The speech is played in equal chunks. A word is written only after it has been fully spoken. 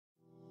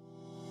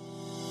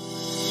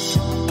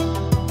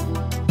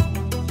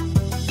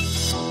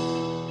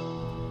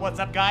what's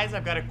up guys?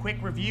 I've got a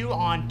quick review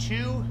on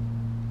two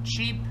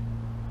cheap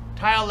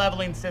tile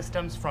leveling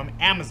systems from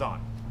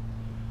Amazon.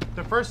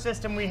 The first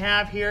system we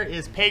have here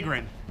is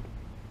Pagrin.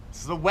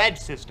 This is a wedge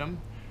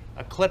system,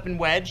 a clip and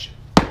wedge.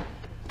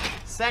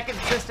 Second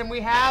system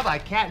we have, I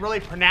can't really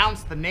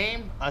pronounce the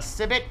name, a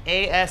Asibit,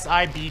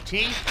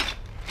 A-S-I-B-T.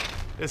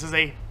 This is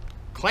a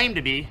claim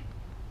to be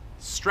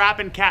strap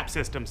and cap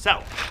system.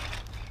 So,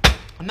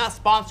 I'm not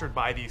sponsored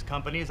by these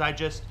companies, I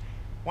just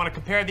want to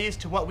compare these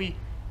to what we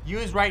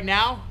use right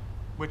now,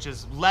 which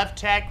is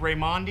Levtech,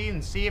 Raimondi,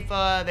 and see if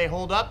they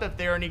hold up, if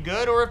they're any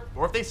good, or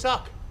if they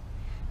suck.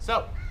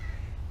 So,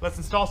 let's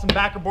install some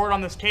backer board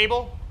on this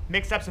table,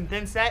 mix up some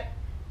thin set.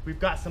 We've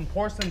got some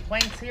porcelain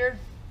planks here.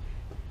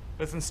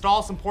 Let's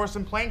install some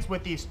porcelain planks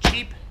with these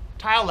cheap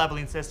tile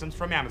leveling systems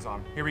from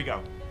Amazon. Here we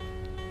go.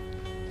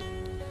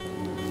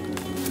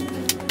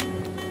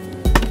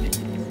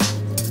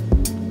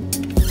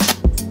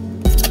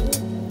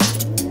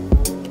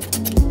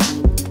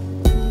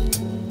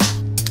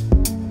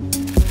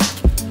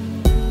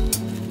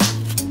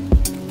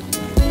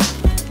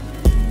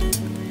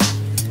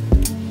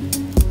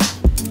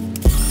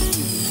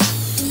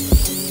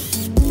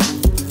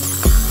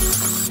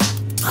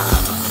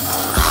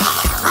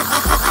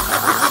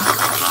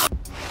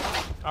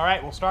 All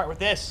right, we'll start with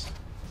this.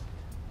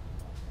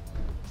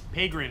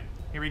 Pagrin,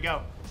 here we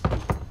go.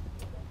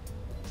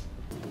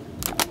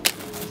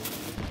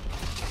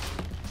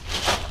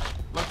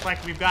 Looks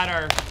like we've got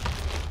our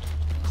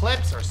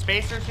clips or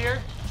spacers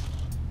here.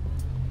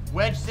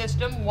 Wedge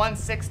system,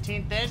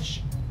 1/16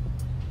 inch.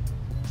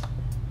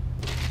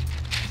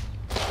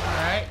 All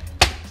right,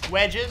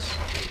 wedges,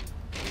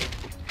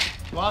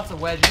 lots of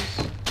wedges.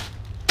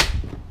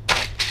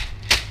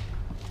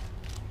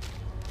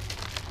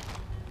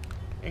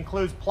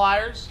 Includes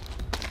pliers.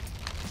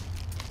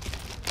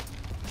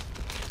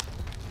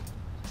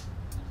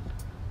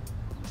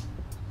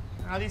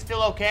 These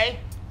feel okay.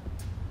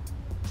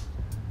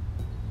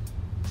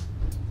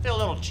 Feel a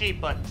little cheap,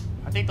 but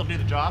I think they'll do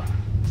the job.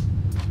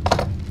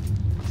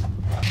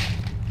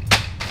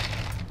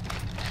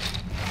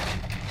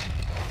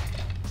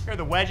 Here are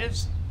the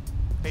wedges.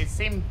 They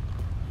seem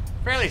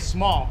fairly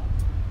small.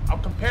 I'll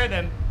compare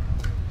them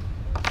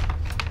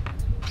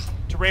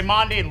to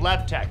Raimondi and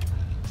Levtech.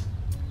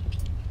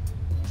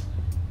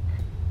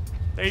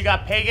 There you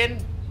got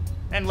Pagrin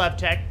and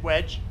Levtech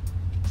wedge.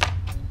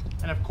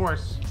 And of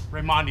course,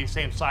 Raimondi,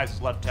 same size as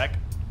Levtech.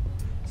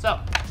 So,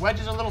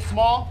 wedges are a little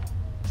small.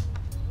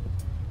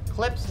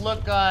 Clips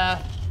look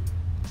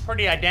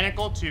pretty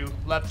identical to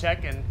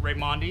Levtech and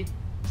Raimondi.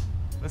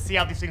 Let's see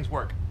how these things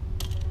work.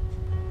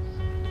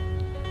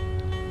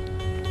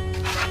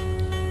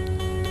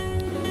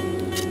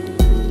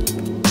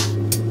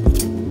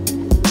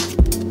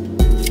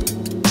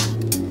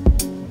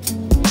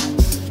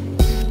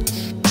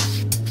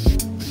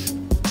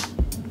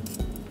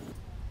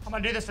 I'm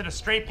gonna do this in a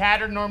straight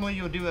pattern. Normally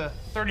you'll do a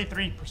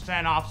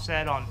 33%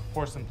 offset on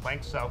porcelain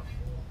planks, so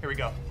here we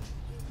go.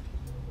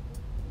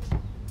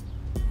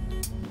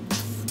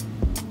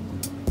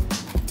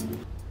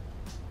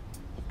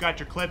 Got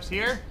your clips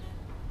here.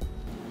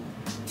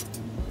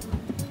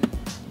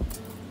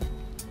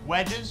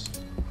 Wedges.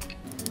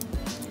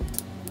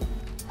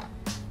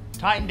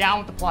 Tighten down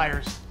with the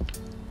pliers.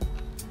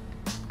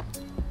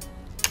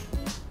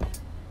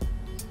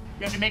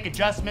 You have to make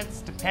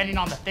adjustments depending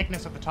on the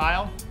thickness of the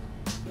tile.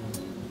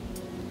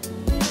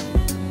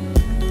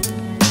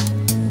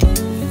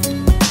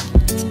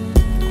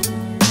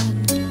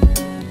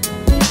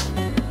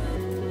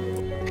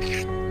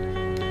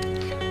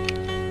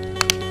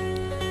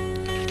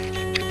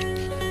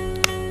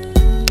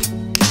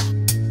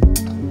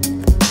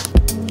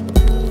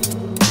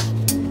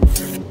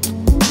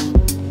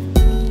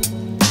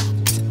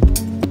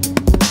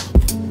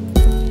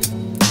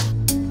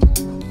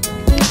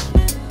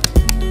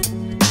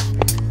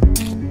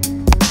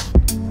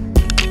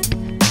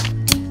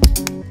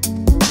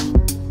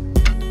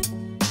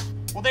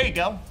 There you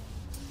go.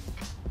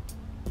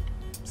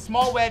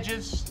 Small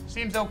wedges,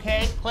 seems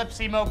okay. Clips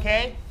seem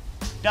okay.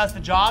 Does the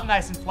job,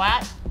 nice and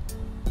flat.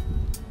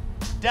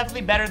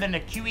 Definitely better than the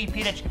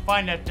QEP that you can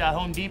find at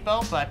Home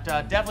Depot, but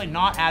definitely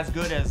not as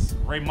good as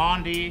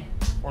Raimondi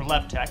or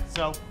Levtech.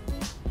 So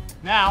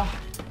now,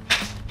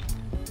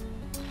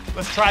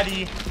 let's try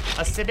the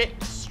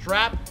Asibit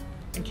strap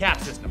and cap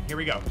system. Here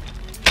we go.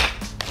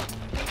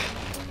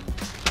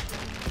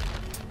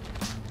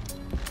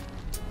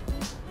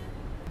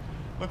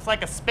 Looks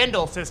like a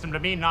spindle system to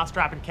me, not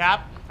strap and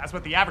cap. That's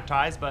what they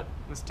advertise, but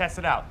let's test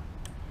it out.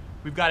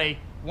 We've got a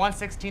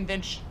 1/16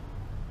 inch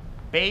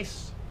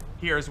base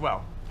here as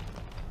well.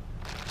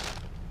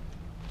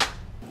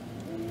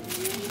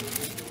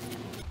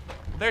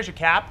 There's your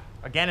cap.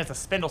 Again, it's a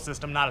spindle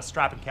system, not a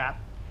strap and cap.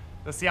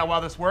 Let's see how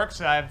well this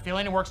works. I have a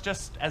feeling it works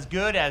just as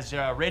good as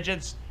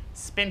Rigid's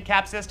spin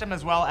cap system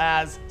as well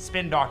as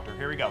Spin Doctor.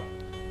 Here we go.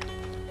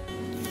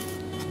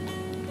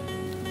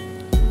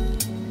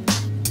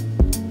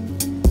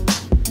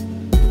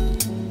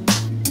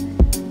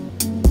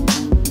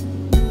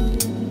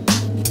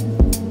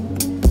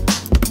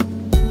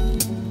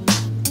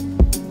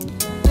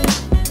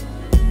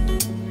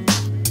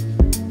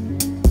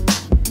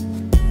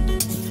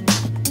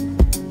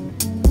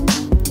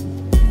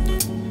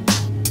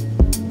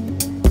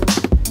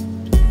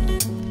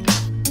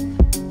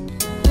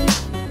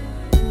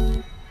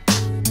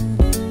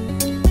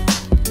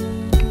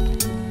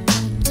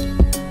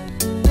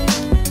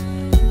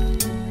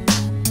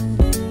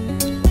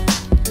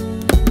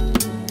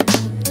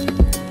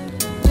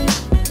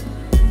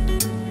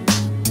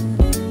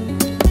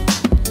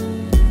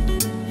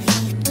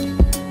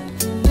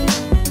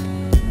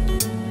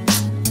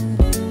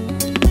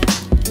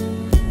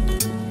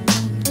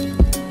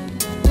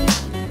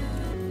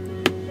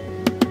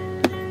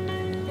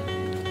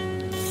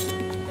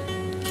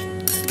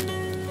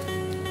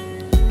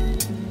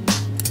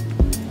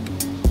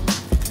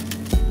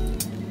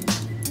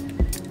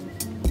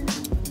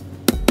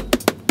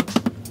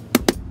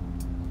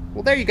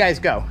 there you guys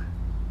go.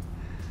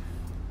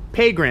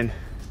 Pagrin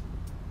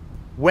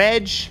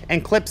wedge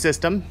and clip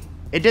system.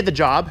 It did the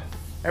job.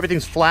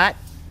 Everything's flat.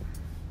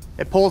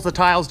 It pulls the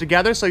tiles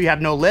together so you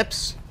have no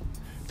lips.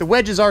 The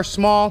wedges are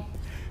small.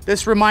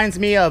 This reminds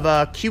me of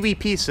a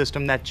QEP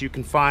system that you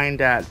can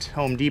find at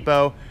Home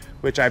Depot,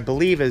 which I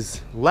believe is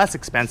less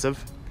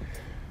expensive.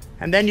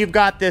 And then you've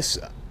got this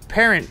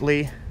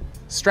apparently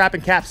strap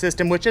and cap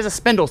system, which is a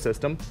spindle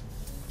system.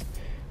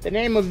 The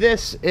name of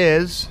this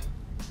is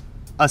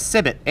a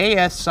Sibbit,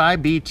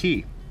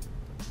 A-S-I-B-T.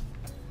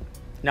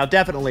 Now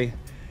definitely,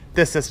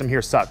 this system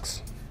here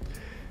sucks.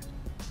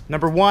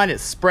 Number one, it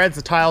spreads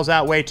the tiles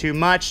out way too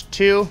much.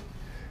 Two,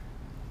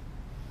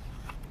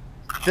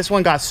 this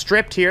one got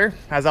stripped here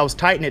as I was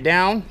tightening it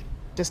down.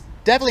 Just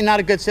definitely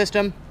not a good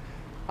system.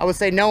 I would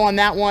say no on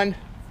that one.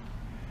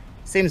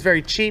 Seems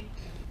very cheap,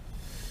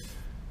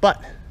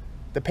 but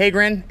the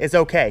Pagrin is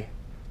okay.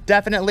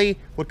 Definitely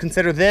would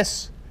consider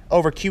this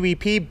over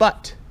QEP,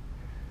 but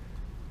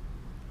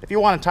if you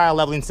want a tile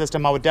leveling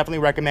system, I would definitely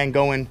recommend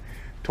going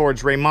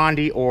towards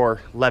Raimondi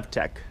or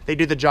Levtech. They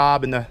do the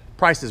job and the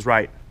price is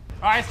right.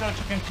 All right, so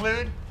to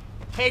conclude,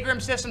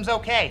 Pagrin system's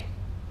okay.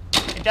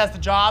 It does the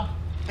job.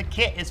 The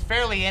kit is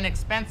fairly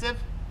inexpensive.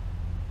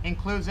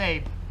 Includes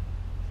a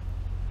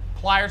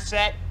plier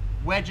set,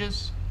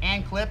 wedges,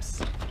 and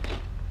clips.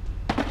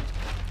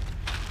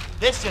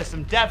 This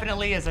system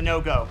definitely is a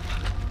no-go.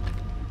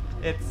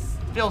 It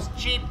feels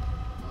cheap.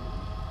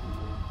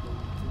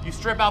 You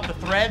strip out the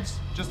threads,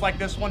 just like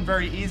this one,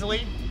 very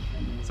easily.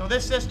 So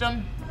this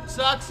system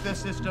sucks. This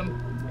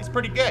system is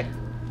pretty good.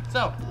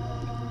 So,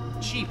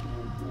 cheap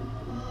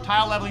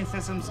tile leveling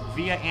systems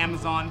via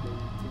Amazon.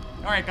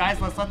 All right, guys,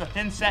 let's let the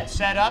thin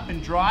set up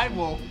and dry.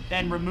 We'll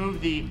then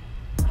remove the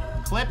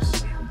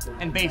clips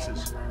and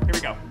bases. Here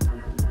we go.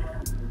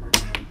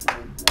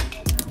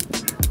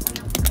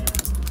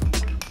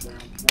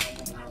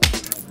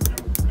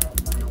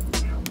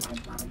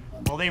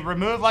 Well, they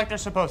remove like they're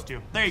supposed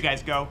to. There you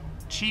guys go.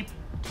 Cheap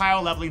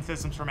tile leveling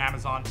systems from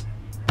Amazon.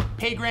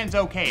 Pagrin's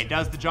okay, it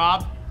does the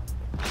job.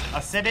 A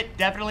Sibbit,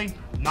 definitely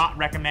not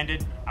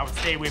recommended. I would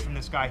stay away from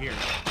this guy here.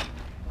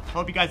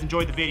 Hope you guys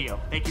enjoyed the video.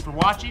 Thank you for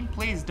watching.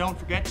 Please don't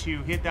forget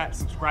to hit that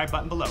subscribe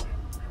button below.